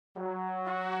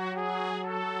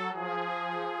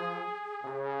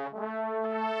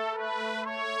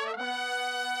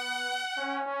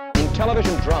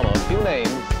television drama, few names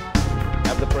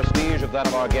have the prestige of that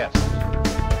of our guest.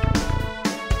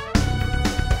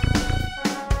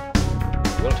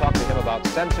 We'll talk to him about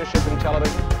censorship in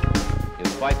television, his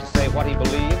fight to say what he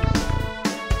believes,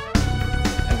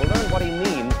 and we'll learn what he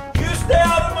means. You stay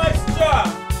out of my stuff!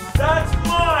 That's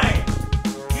mine!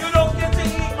 You don't get to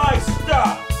eat my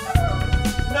stuff!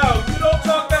 No, you don't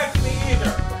talk back to me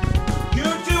either. You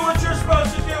do what you're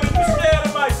supposed to do and you stay out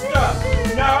of my stuff.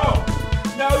 No!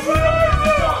 No, you don't get to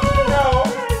talk. No!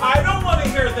 I don't want to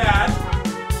hear that.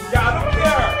 Yeah, I don't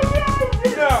care.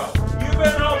 No! You've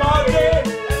been home all day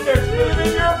and there's food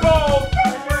in your bowl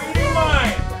and you're eating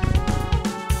mine.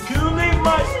 You leave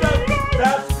my stuff.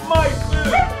 That's my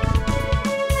food.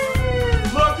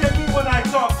 Look at me when I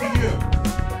talk to you.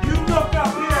 You look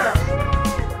up here.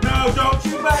 No, don't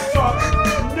you back talk.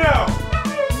 No.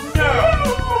 No.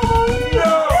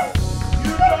 No.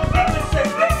 You don't get to say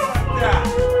things like that.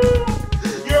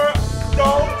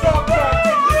 Don't talk back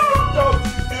to me. Don't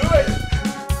you do it.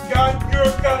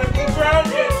 You're gonna be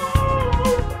grounded.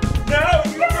 No,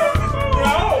 you don't.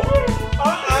 No. I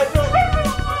don't.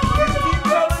 You keep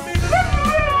telling me this.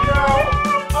 No.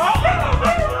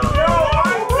 No,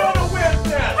 I'm gonna win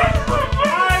this.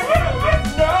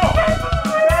 No.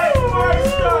 That's my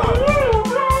stuff.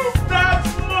 That's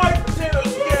my potato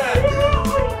skin.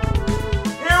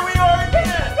 Here we are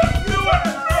again. You are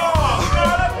the dog,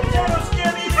 not a potato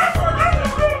skin eating person.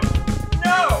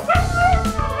 No.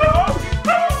 No, you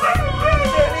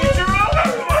can eat your own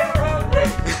food if you're hungry.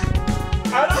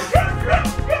 I don't care.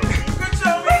 You can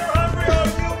tell me you're hungry all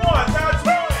you want. That's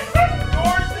fine.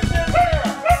 Yours is in there.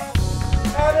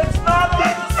 And it's not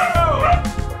on the stove.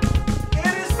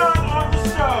 It is not on the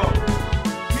stove.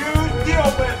 You deal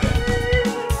with it.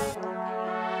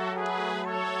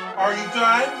 Are you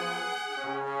done?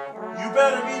 You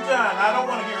better be done. I don't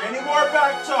want to hear any more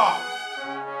back talk.